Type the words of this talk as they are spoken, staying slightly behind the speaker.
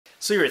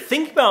So you're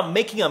thinking about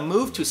making a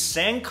move to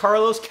San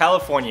Carlos,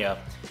 California.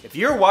 If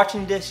you're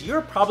watching this,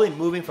 you're probably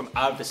moving from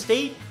out of the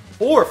state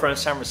or from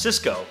San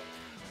Francisco.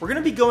 We're going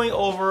to be going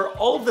over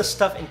all of this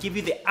stuff and give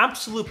you the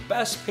absolute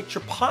best picture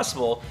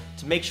possible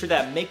to make sure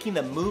that making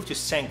the move to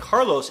San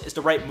Carlos is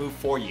the right move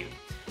for you.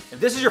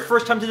 If this is your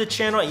first time to the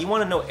channel and you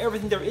want to know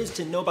everything there is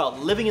to know about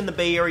living in the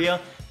Bay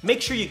Area,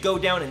 make sure you go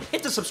down and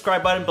hit the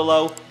subscribe button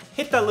below.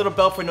 Hit that little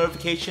bell for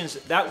notifications.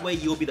 That way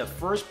you'll be the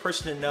first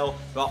person to know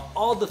about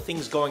all the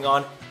things going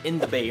on in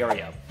the Bay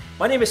Area.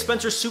 My name is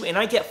Spencer Su and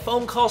I get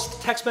phone calls,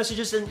 text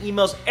messages, and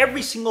emails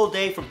every single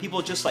day from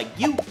people just like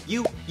you,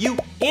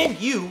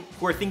 and you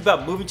who are thinking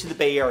about moving to the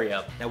Bay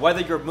Area. Now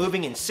whether you're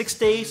moving in 6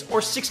 days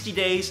or 60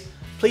 days,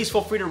 please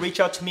feel free to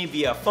reach out to me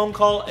via a phone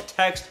call, a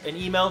text, an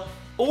email,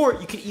 or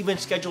you can even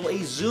schedule a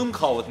Zoom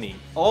call with me.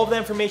 All of the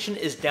information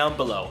is down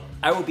below.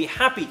 I will be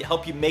happy to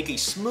help you make a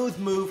smooth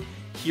move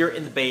here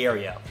in the Bay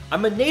Area.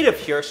 I'm a native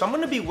here, so I'm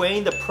going to be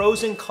weighing the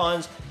pros and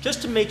cons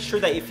just to make sure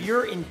that if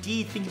you're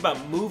indeed thinking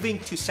about moving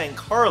to San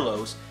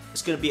Carlos,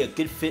 it's going to be a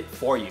good fit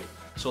for you.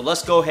 So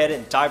let's go ahead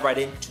and dive right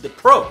into the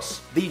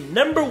pros. The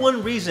number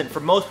one reason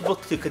for most people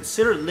to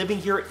consider living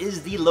here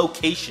is the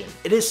location.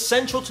 It is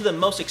central to the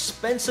most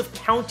expensive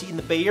county in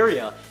the Bay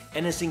Area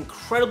and is an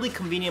incredibly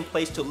convenient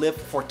place to live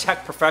for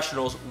tech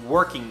professionals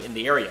working in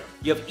the area.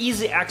 You have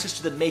easy access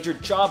to the major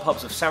job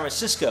hubs of San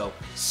Francisco,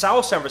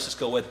 South San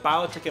Francisco with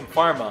biotech and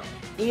pharma,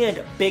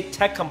 and big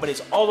tech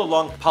companies all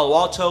along Palo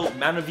Alto,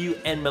 Mountain View,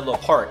 and Menlo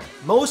Park.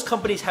 Most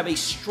companies have a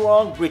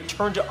strong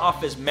return to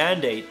office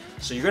mandate,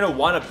 so you're going to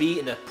want to be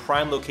in the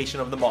prime location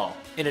of them all.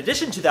 In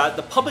addition to that,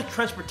 the public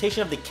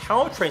transportation of the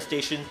Caltrain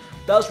station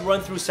does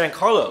run through San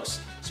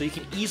Carlos, so you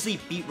can easily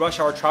beat rush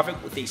hour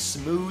traffic with a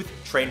smooth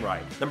train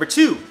ride. Number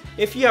two,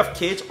 if you have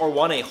kids or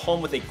want a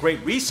home with a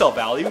great resale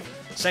value,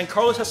 San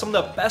Carlos has some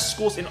of the best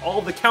schools in all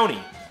of the county.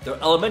 Their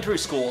elementary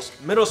schools,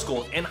 middle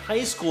schools, and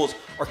high schools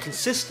are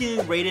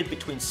consistently rated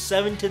between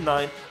 7 to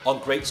 9 on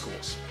great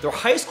schools. Their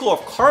high school of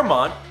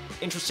Carmont,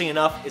 interesting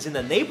enough, is in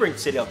the neighboring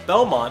city of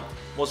Belmont,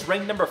 was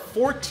ranked number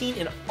 14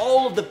 in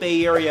all of the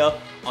Bay Area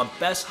on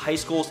best high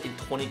schools in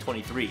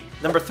 2023.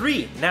 Number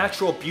three,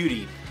 natural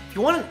beauty. If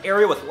you want an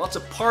area with lots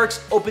of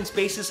parks, open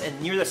spaces, and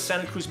near the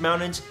Santa Cruz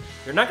Mountains,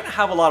 you're not going to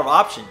have a lot of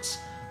options.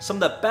 Some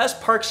of the best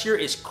parks here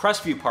is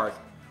Crestview Park.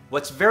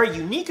 What's very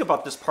unique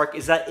about this park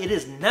is that it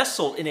is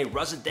nestled in a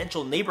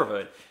residential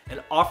neighborhood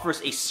and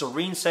offers a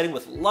serene setting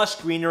with lush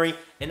greenery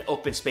and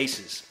open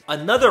spaces.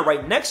 Another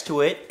right next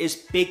to it is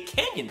Big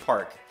Canyon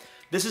Park.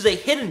 This is a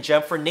hidden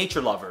gem for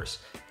nature lovers.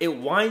 It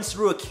winds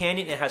through a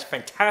canyon and has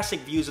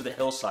fantastic views of the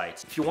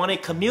hillsides. If you want a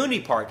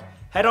community park,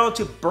 head on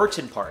to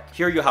Burton Park.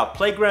 Here you'll have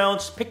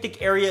playgrounds,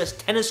 picnic areas,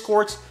 tennis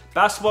courts,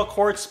 basketball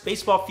courts,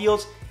 baseball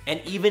fields, and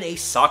even a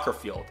soccer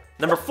field.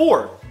 Number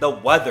four, the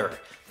weather.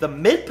 The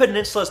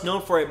Mid-Peninsula is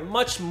known for a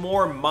much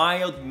more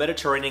mild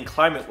Mediterranean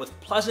climate with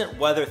pleasant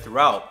weather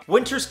throughout.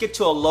 Winters get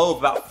to a low of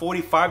about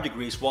 45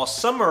 degrees while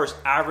summers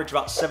average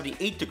about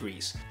 78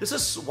 degrees. This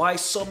is why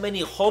so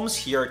many homes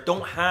here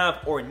don't have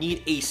or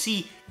need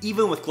AC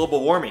even with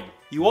global warming.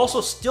 You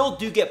also still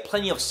do get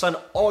plenty of sun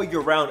all year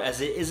round as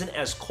it isn't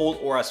as cold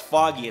or as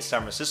foggy as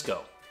San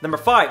Francisco. Number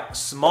five,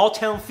 small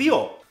town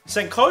feel.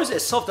 San Carlos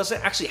itself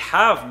doesn't actually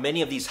have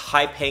many of these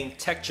high-paying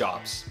tech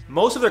jobs.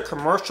 Most of their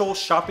commercial,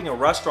 shopping, and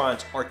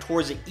restaurants are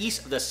towards the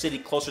east of the city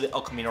closer to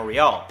El Camino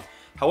Real.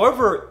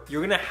 However,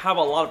 you're going to have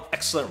a lot of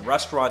excellent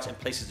restaurants and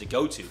places to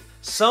go to.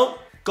 So,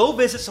 go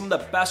visit some of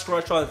the best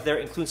restaurants there,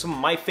 including some of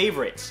my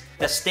favorites.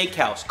 The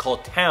steakhouse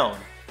called Town,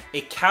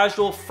 a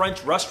casual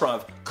French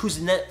restaurant,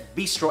 Cousinette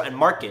Bistro and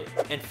Market,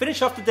 and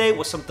finish off the day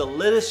with some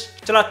delicious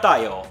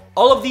gelataio.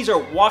 All of these are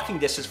walking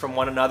distance from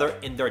one another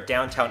in their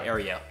downtown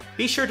area.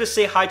 Be sure to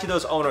say hi to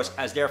those owners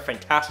as they're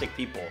fantastic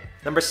people.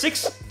 Number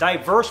six,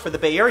 diverse for the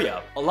Bay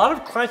Area. A lot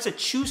of clients that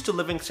choose to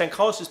live in San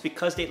Carlos is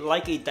because they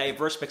like a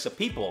diverse mix of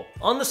people.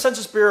 On the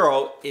Census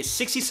Bureau is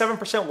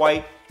 67%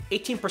 white,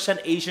 18%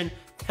 Asian,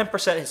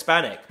 10%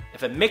 Hispanic.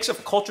 If a mix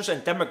of cultures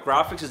and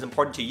demographics is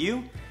important to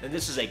you, then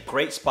this is a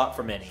great spot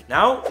for many.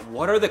 Now,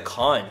 what are the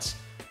cons?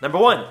 Number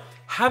one,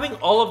 having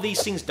all of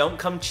these things don't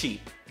come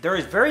cheap. There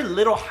is very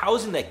little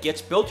housing that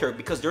gets built here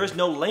because there is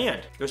no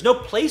land. There's no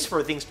place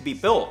for things to be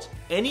built.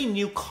 Any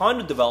new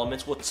condo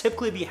developments will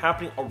typically be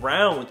happening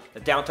around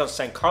the downtown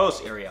San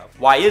Carlos area.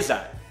 Why is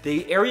that?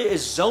 The area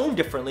is zoned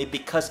differently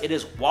because it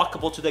is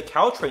walkable to the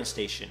Caltrain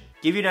station.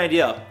 Give you an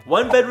idea,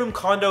 one-bedroom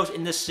condos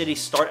in this city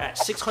start at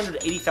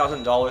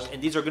 $680,000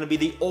 and these are going to be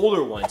the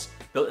older ones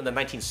built in the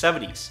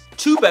 1970s.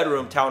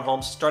 Two-bedroom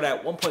townhomes start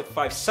at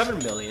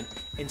 $1.57 million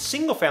and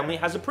single-family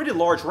has a pretty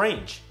large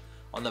range.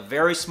 On the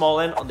very small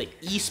end, on the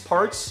east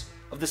parts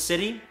of the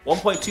city,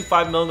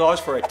 $1.25 million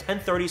for a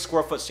 1030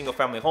 square foot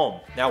single-family home.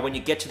 Now when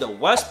you get to the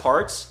west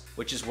parts,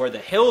 which is where the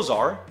hills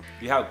are,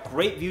 you have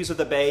great views of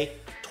the bay.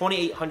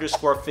 2,800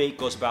 square feet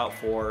goes about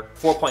for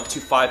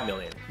 $4.25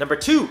 million. Number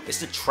two is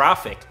the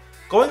traffic.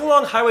 Going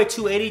along Highway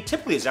 280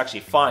 typically is actually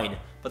fine,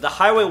 but the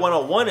Highway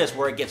 101 is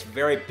where it gets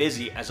very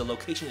busy as the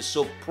location is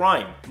so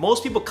prime.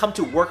 Most people come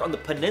to work on the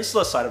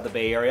peninsula side of the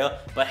Bay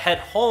Area, but head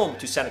home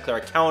to Santa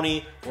Clara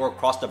County or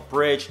across the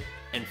bridge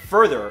and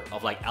further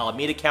of like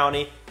Alameda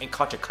County and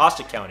Contra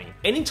Costa County.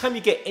 Anytime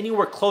you get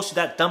anywhere close to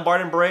that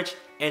Dumbarton Bridge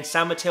and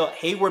San Mateo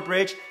Hayward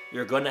Bridge,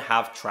 you're gonna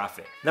have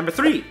traffic. Number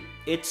 3,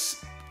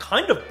 it's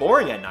kind of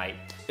boring at night.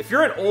 If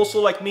you're an old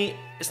soul like me,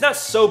 it's not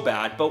so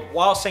bad, but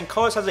while San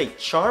Carlos has a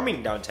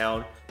charming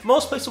downtown,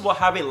 most places will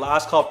have a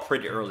last call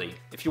pretty early.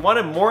 If you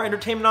wanted more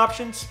entertainment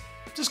options,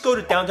 just go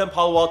to downtown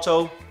Palo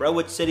Alto,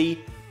 Redwood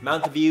City,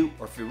 Mountain View,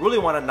 or if you really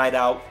want a night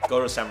out,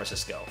 go to San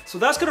Francisco. So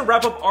that's gonna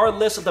wrap up our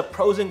list of the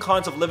pros and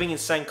cons of living in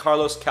San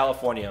Carlos,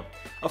 California.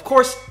 Of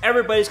course,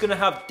 everybody's gonna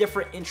have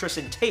different interests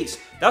and tastes.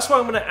 That's why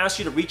I'm gonna ask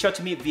you to reach out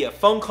to me via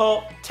phone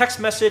call, text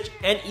message,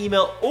 and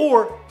email,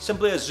 or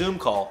simply a Zoom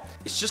call.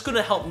 It's just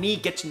gonna help me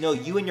get to know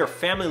you and your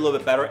family a little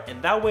bit better,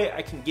 and that way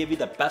I can give you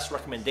the best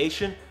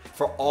recommendation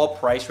for all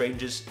price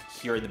ranges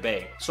here in the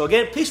Bay. So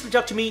again, please reach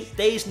out to me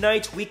days,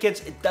 nights,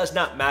 weekends, it does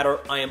not matter.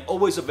 I am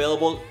always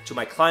available to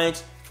my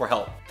clients for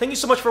help. Thank you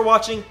so much for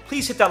watching.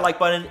 Please hit that like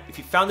button if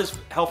you found this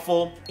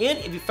helpful. And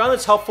if you found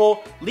this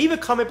helpful, leave a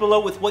comment below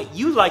with what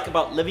you like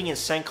about living in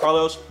San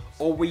Carlos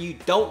or what you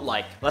don't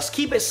like. Let's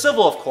keep it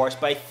civil, of course,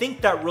 but I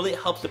think that really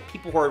helps the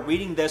people who are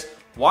reading this,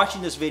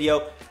 watching this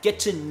video, get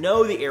to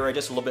know the area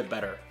just a little bit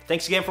better.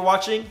 Thanks again for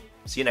watching.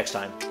 See you next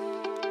time.